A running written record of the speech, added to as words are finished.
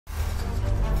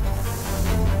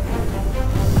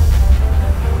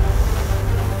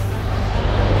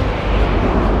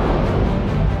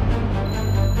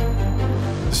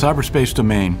cyberspace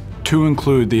domain, to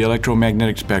include the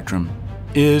electromagnetic spectrum,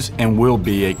 is and will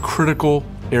be a critical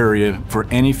area for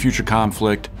any future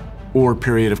conflict or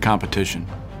period of competition.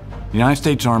 The United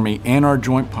States Army and our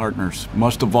joint partners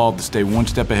must evolve to stay one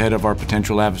step ahead of our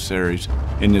potential adversaries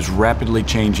in this rapidly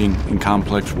changing and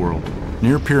complex world.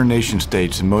 Near-peer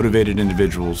nation-states and motivated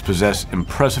individuals possess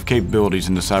impressive capabilities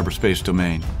in the cyberspace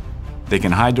domain. They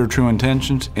can hide their true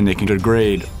intentions and they can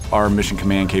degrade our mission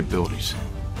command capabilities.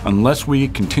 Unless we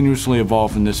continuously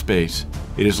evolve in this space,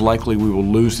 it is likely we will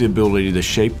lose the ability to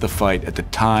shape the fight at the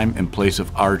time and place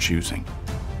of our choosing.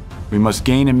 We must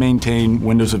gain and maintain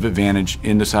windows of advantage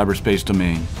in the cyberspace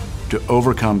domain to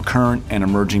overcome current and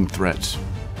emerging threats.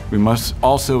 We must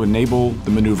also enable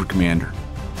the maneuver commander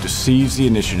to seize the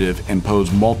initiative and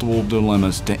pose multiple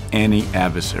dilemmas to any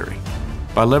adversary.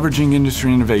 By leveraging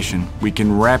industry innovation, we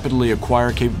can rapidly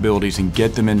acquire capabilities and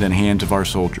get them into the hands of our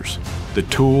soldiers. The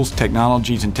tools,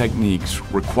 technologies, and techniques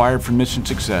required for mission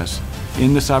success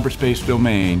in the cyberspace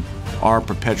domain are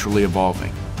perpetually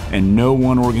evolving, and no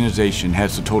one organization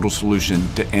has the total solution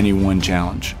to any one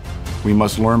challenge. We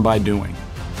must learn by doing.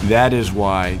 That is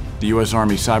why the U.S.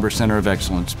 Army Cyber Center of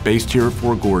Excellence, based here at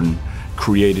Fort Gordon,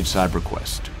 created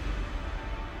CyberQuest.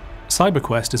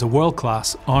 CyberQuest is a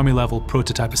world-class Army-level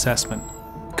prototype assessment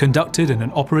conducted in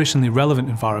an operationally relevant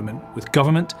environment with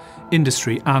government,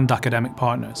 industry, and academic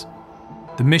partners.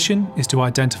 The mission is to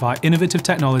identify innovative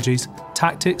technologies,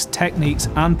 tactics, techniques,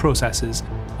 and processes,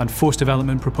 and force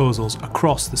development proposals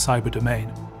across the cyber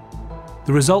domain.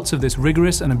 The results of this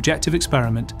rigorous and objective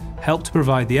experiment help to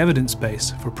provide the evidence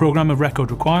base for program of record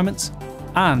requirements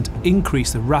and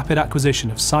increase the rapid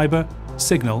acquisition of cyber,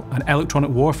 signal, and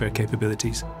electronic warfare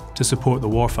capabilities to support the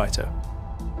warfighter.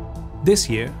 This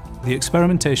year, the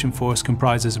experimentation force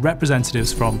comprises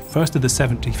representatives from 1st of the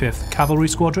 75th Cavalry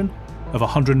Squadron of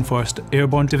 101st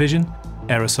Airborne Division,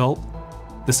 Air Assault,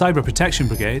 the Cyber Protection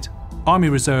Brigade, Army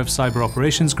Reserve Cyber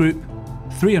Operations Group,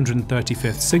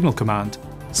 335th Signal Command,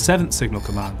 7th Signal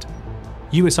Command,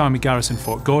 US Army Garrison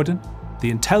Fort Gordon, the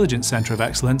Intelligence Center of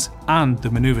Excellence, and the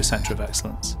Maneuver Center of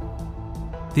Excellence.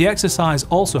 The exercise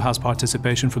also has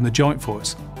participation from the Joint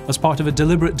Force as part of a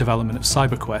deliberate development of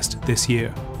CyberQuest this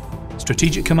year.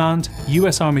 Strategic Command,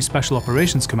 US Army Special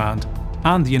Operations Command,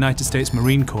 and the United States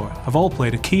Marine Corps have all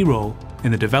played a key role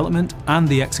in the development and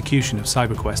the execution of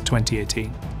CyberQuest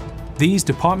 2018. These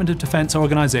Department of Defense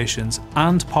organizations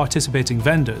and participating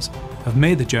vendors have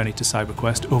made the journey to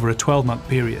CyberQuest over a 12-month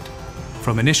period,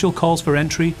 from initial calls for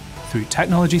entry through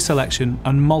technology selection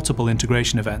and multiple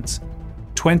integration events.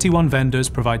 21 vendors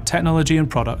provide technology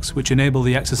and products which enable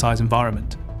the exercise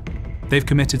environment. They've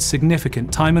committed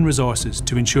significant time and resources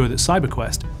to ensure that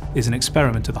CyberQuest is an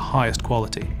experiment of the highest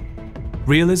quality.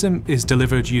 Realism is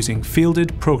delivered using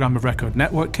fielded program of record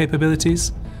network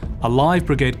capabilities, a live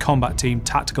brigade combat team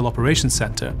tactical operations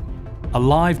center, a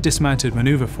live dismounted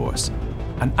maneuver force,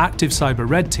 an active cyber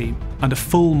red team, and a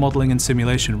full modeling and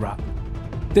simulation wrap.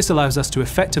 This allows us to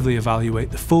effectively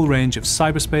evaluate the full range of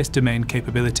cyberspace domain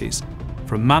capabilities,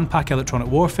 from manpack electronic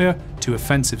warfare to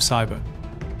offensive cyber.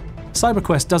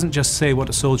 CyberQuest doesn't just say what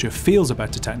a soldier feels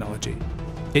about a technology.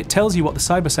 It tells you what the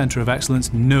Cyber Center of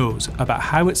Excellence knows about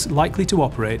how it's likely to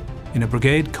operate in a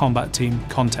brigade combat team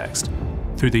context,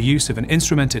 through the use of an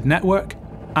instrumented network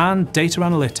and data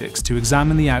analytics to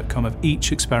examine the outcome of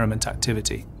each experiment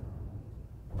activity.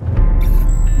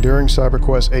 During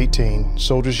CyberQuest 18,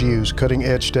 soldiers use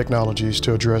cutting-edge technologies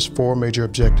to address 4 major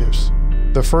objectives.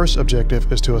 The first objective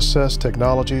is to assess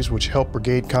technologies which help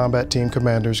brigade combat team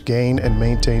commanders gain and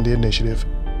maintain the initiative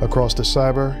across the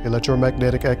cyber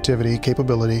electromagnetic activity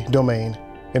capability domain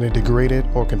in a degraded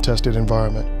or contested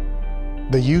environment.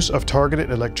 The use of targeted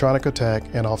electronic attack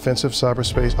and offensive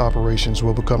cyberspace operations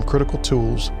will become critical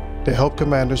tools to help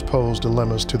commanders pose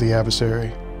dilemmas to the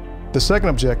adversary. The second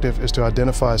objective is to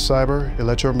identify cyber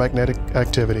electromagnetic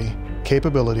activity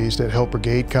capabilities that help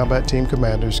brigade combat team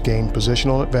commanders gain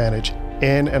positional advantage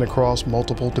in and across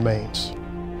multiple domains.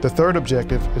 The third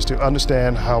objective is to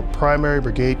understand how primary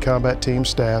brigade combat team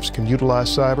staffs can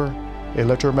utilize cyber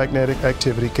electromagnetic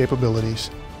activity capabilities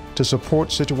to support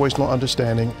situational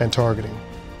understanding and targeting.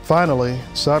 Finally,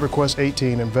 CyberQuest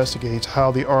 18 investigates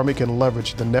how the Army can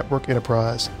leverage the network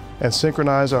enterprise and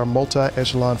synchronize our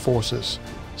multi-echelon forces,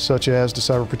 such as the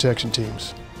cyber protection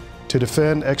teams, to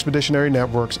defend expeditionary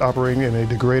networks operating in a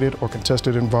degraded or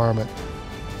contested environment.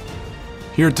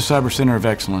 Here at the Cyber Center of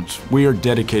Excellence, we are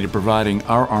dedicated to providing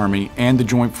our Army and the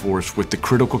Joint Force with the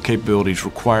critical capabilities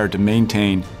required to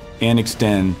maintain and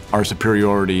extend our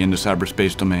superiority in the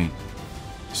cyberspace domain.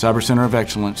 The Cyber Center of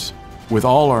Excellence, with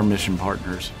all our mission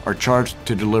partners, are charged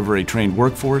to deliver a trained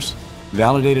workforce,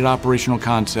 validated operational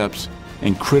concepts,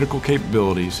 and critical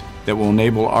capabilities that will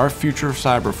enable our future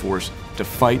cyber force to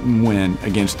fight and win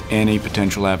against any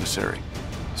potential adversary.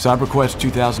 CyberQuest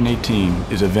 2018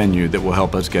 is a venue that will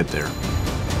help us get there.